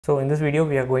So in this video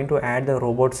we are going to add the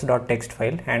robots.txt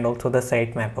file and also the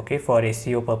sitemap, okay, for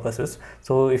SEO purposes.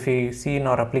 So if you see in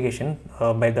our application,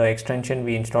 by the extension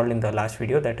we installed in the last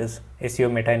video, that is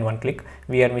SEO meta in one click,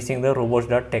 we are missing the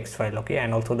robots.txt file, okay,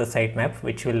 and also the sitemap,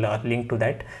 which will link to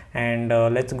that. And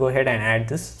let's go ahead and add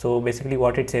this. So basically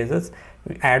what it says is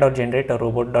add or generate a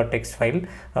robot.txt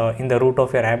file in the root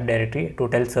of your app directory to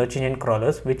tell search engine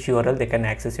crawlers which URL they can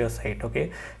access your site.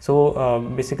 Okay, so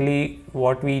basically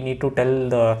what we need to tell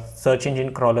the search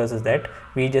engine crawlers is that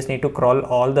we just need to crawl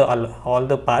all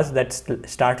the paths that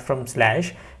start from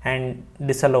slash and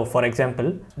disallow, for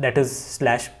example, that is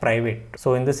slash private.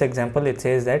 So in this example it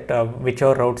says that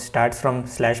whichever route starts from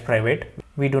slash private,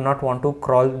 we do not want to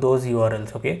crawl those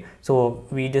URLs. Okay, so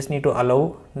we just need to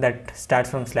allow that starts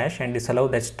from slash and disallow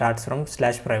that starts from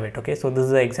slash private. Okay, so this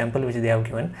is the example which they have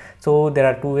given. So there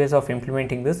are two ways of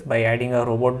implementing this, by adding a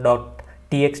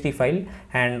robot.txt file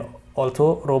and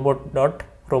also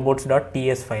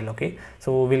robots.ts file. Okay,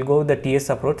 so we'll go with the ts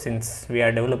approach since we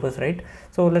are developers, right?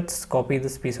 So let's copy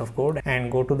this piece of code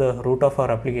and go to the root of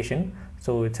our application.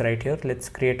 So it's right here. Let's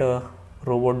create a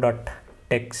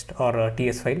robot.txt or a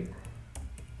ts file,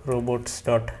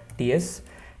 robots.ts,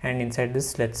 and inside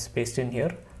this let's paste in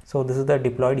here. So this is the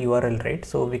deployed URL, right?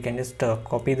 So we can just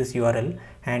copy this URL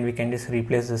and we can just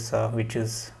replace this which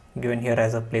is given here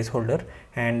as a placeholder,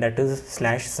 and that is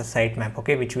slash sitemap,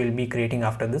 okay, which we'll be creating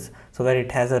after this, so that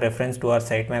it has a reference to our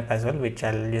sitemap as well, which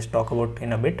I'll just talk about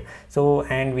in a bit. So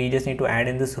and we just need to add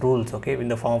in this rules, okay, in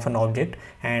the form of an object.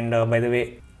 And by the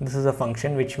way, this is a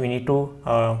function which we need to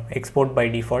export by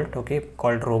default, okay,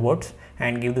 called robots,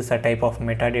 and give this a type of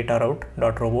metadata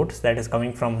route.robots that is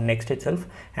coming from Next itself.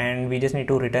 And we just need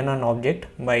to return an object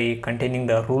by containing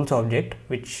the rules object,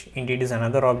 which indeed is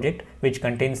another object which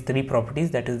contains three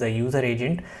properties, that is the user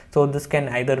agent. So this can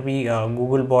either be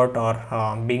Google bot or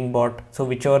Bing bot, so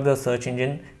whichever the search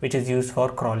engine which is used for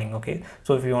crawling. Okay,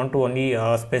 so if you want to only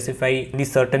specify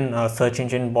these certain search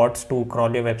engine bots to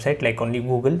crawl your website, like only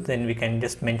Google, then we can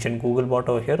just mention Google bot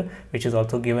over here, which is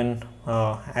also given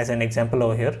as an example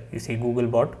over here. You see Google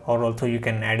bot, or also you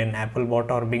can add an Apple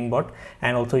bot or Bing bot,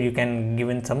 and also you can give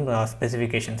in some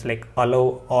specifications like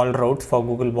allow all routes for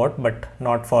Google bot but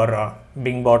not for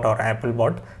Bing bot or Apple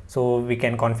bot. So we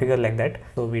can configure like that.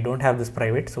 So we don't have this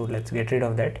private, so let's get rid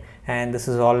of that, and this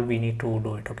is all we need to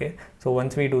do it. Okay, so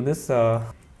once we do this,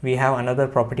 we have another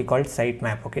property called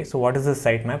sitemap. Okay, so what is this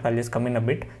sitemap? I'll just come in a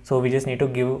bit. So we just need to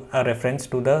give a reference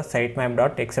to the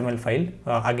sitemap.xml file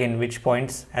again, which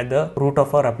points at the root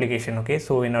of our application. Okay,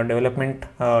 so in our development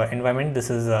environment, this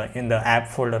is in the app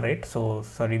folder, right? So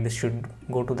sorry, this should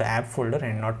go to the app folder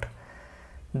and not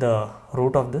the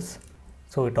root of this.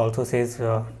 So it also says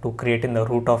to create in the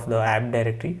root of the app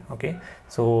directory. Okay,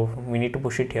 so we need to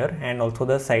push it here, and also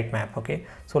the sitemap. Okay,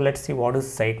 so let's see what is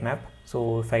sitemap.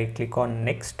 So if I click on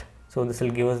next, so this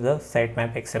will give us the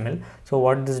sitemap.xml. So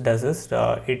what this does is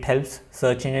it helps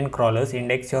search engine crawlers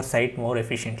index your site more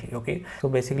efficiently. Okay, so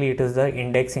basically it is the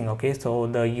indexing. Okay, so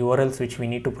the URLs which we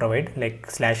need to provide, like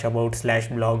slash about, slash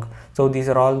blog, so these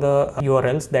are all the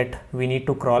URLs that we need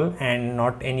to crawl and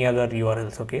not any other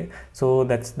URLs. Okay, so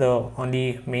that's the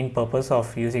only main purpose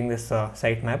of using this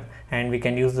sitemap, and we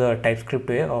can use the TypeScript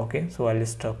here. Okay, so I'll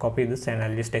just copy this and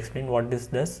I'll just explain what this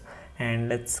does. And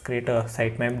let's create a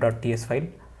sitemap.ts file.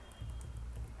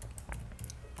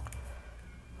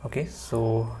 Okay,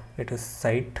 so it is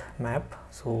sitemap,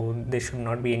 so there should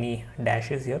not be any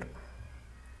dashes here.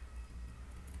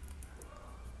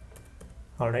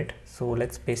 Alright, so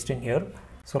let's paste in here.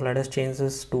 So let us change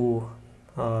this to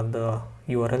the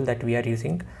URL that we are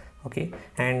using. Okay,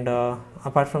 and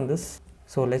apart from this,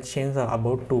 so let's change the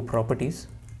about to properties.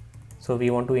 So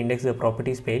we want to index the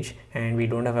properties page and we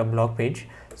don't have a blog page,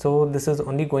 so this is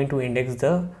only going to index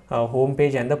the home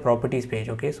page and the properties page.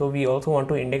 Okay, so we also want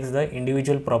to index the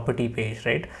individual property page,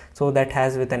 right? So that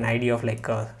has with an ID of like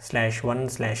 /1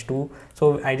 /2.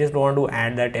 so I just don't want to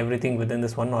add that everything within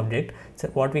this one object. So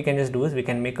what we can just do is we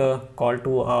can make a call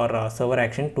to our server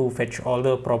action to fetch all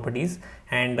the properties,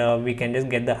 and we can just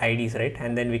get the IDs, right?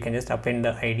 And then we can just append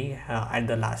the ID at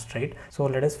the last, right? So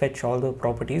let us fetch all the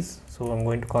properties. So I'm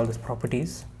going to call this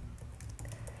properties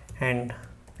and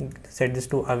set this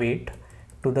to await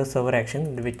to the server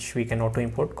action, which we can auto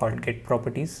import, called get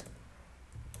properties.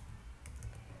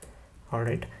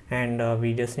 Alright, and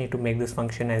we just need to make this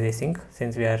function as async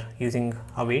since we are using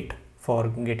await for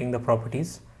getting the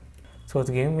properties. So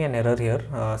it's giving me an error here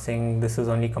saying this is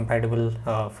only compatible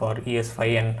for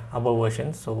ES5 and above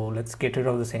versions. So let's get rid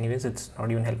of this anyways, it's not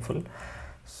even helpful.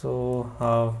 So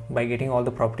by getting all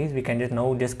the properties, we can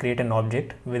just create an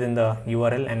object within the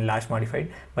URL and last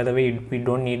modified. By the way, we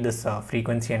don't need this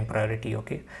frequency and priority.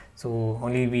 Okay, so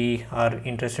only we are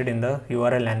interested in the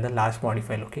URL and the last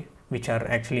modified, okay, which are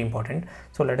actually important.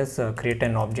 So let us create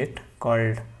an object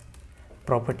called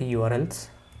property URLs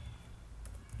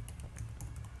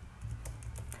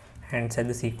and set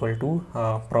this equal to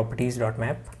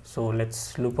properties.map. So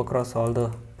let's loop across all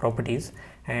the properties,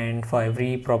 and for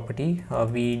every property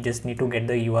we just need to get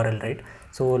the URL, right?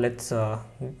 So let's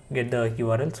get the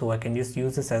URL. So I can just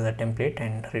use this as a template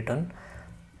and return.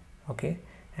 Okay,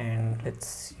 and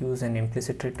let's use an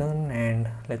implicit return and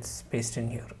let's paste in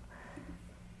here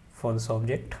for this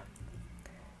object.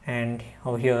 And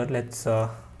over here let's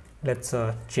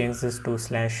change this to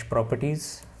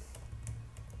 /properties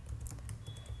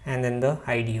and then the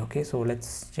ID. Okay, so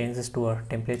let's change this to a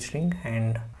template string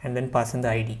and then pass in the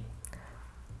ID.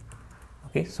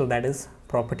 Okay, so that is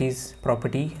properties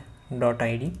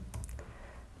property.id.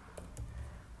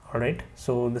 Alright,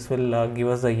 so this will give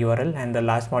us the URL, and the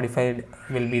last modified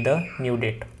will be the new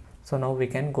date. So now we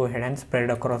can go ahead and spread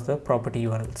across the property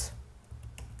URLs.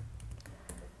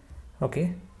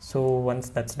 Okay, so once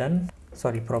that's done,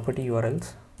 property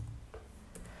URLs.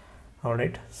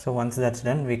 Alright, so once that's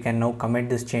done, we can now commit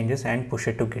these changes and push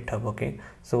it to GitHub. Okay,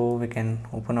 so we can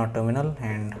open our terminal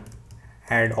and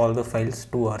add all the files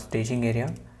to our staging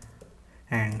area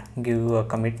and give a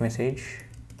commit message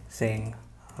saying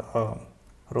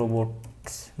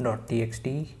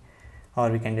robots.txt, or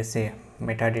we can just say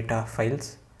metadata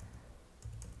files.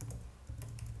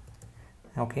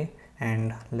 Okay,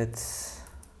 and let's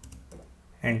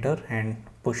enter and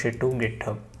push it to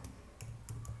GitHub.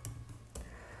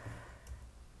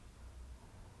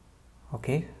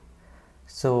 Okay,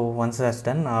 so once that's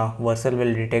done, Vercel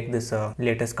will detect this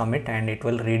latest commit and it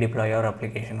will redeploy our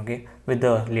application, okay, with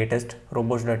the latest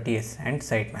robots.ts and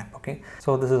sitemap. Okay,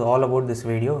 so this is all about this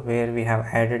video where we have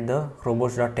added the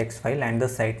robots.txt file and the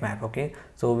sitemap. Okay,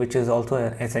 so which is also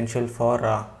essential for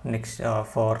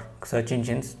for search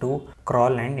engines to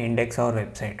crawl and index our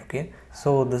website. Okay,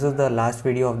 so this is the last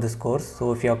video of this course.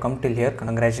 So if you have come till here,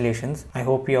 congratulations. I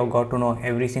hope you have got to know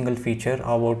every single feature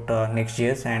about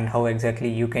Next.js and how exactly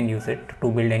you can use it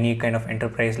to build any kind of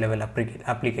enterprise level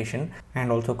application,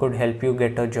 and also could help you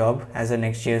get a job as a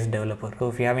Next.js developer. So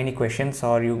if you have any questions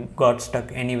or you got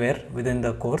stuck anywhere within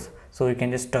the course, so you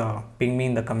can just ping me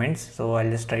in the comments, so I'll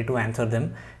just try to answer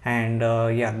them. And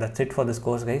yeah, that's it for this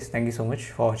course, guys. Thank you so much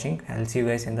for watching. I'll see you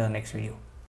guys in the next video.